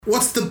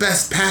What's the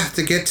best path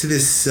to get to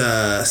this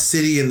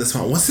city in the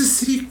swamp? What's this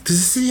city? Does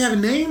this city have a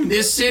name?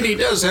 This city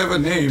does have a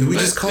name. Do we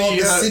just call it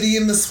the city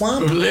in the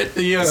swamp? Let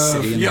the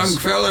young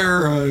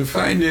feller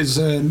find his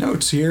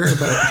notes here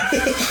about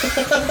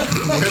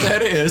where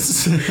that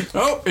is.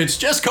 Oh, it's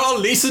just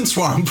called Leeson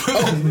Swamp.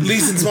 Oh,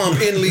 Leeson Swamp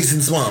in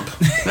Leeson Swamp.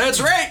 That's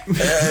right. I'm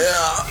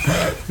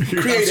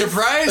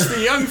surprised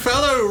the young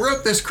fellow who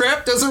wrote this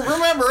crap doesn't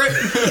remember it.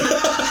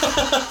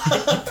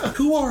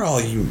 Who are all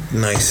you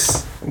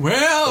nice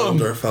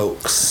older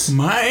folks?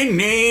 My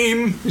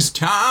name is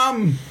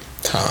Tom.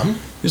 Tom?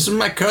 This is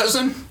my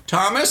cousin,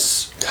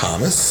 Thomas.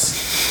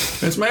 Thomas.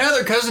 That's my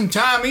other cousin,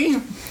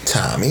 Tommy.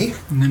 Tommy.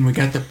 And then we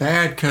got the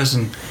bad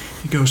cousin.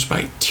 He goes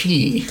by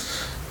T.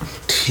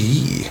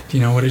 T. Do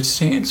you know what it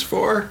stands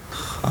for?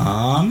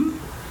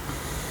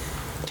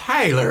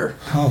 Tyler.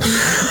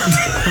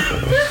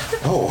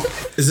 Oh.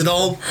 Is it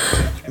all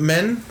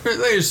men?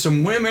 There's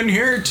some women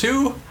here,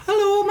 too.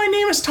 Hello, my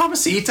name is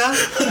Thomasita.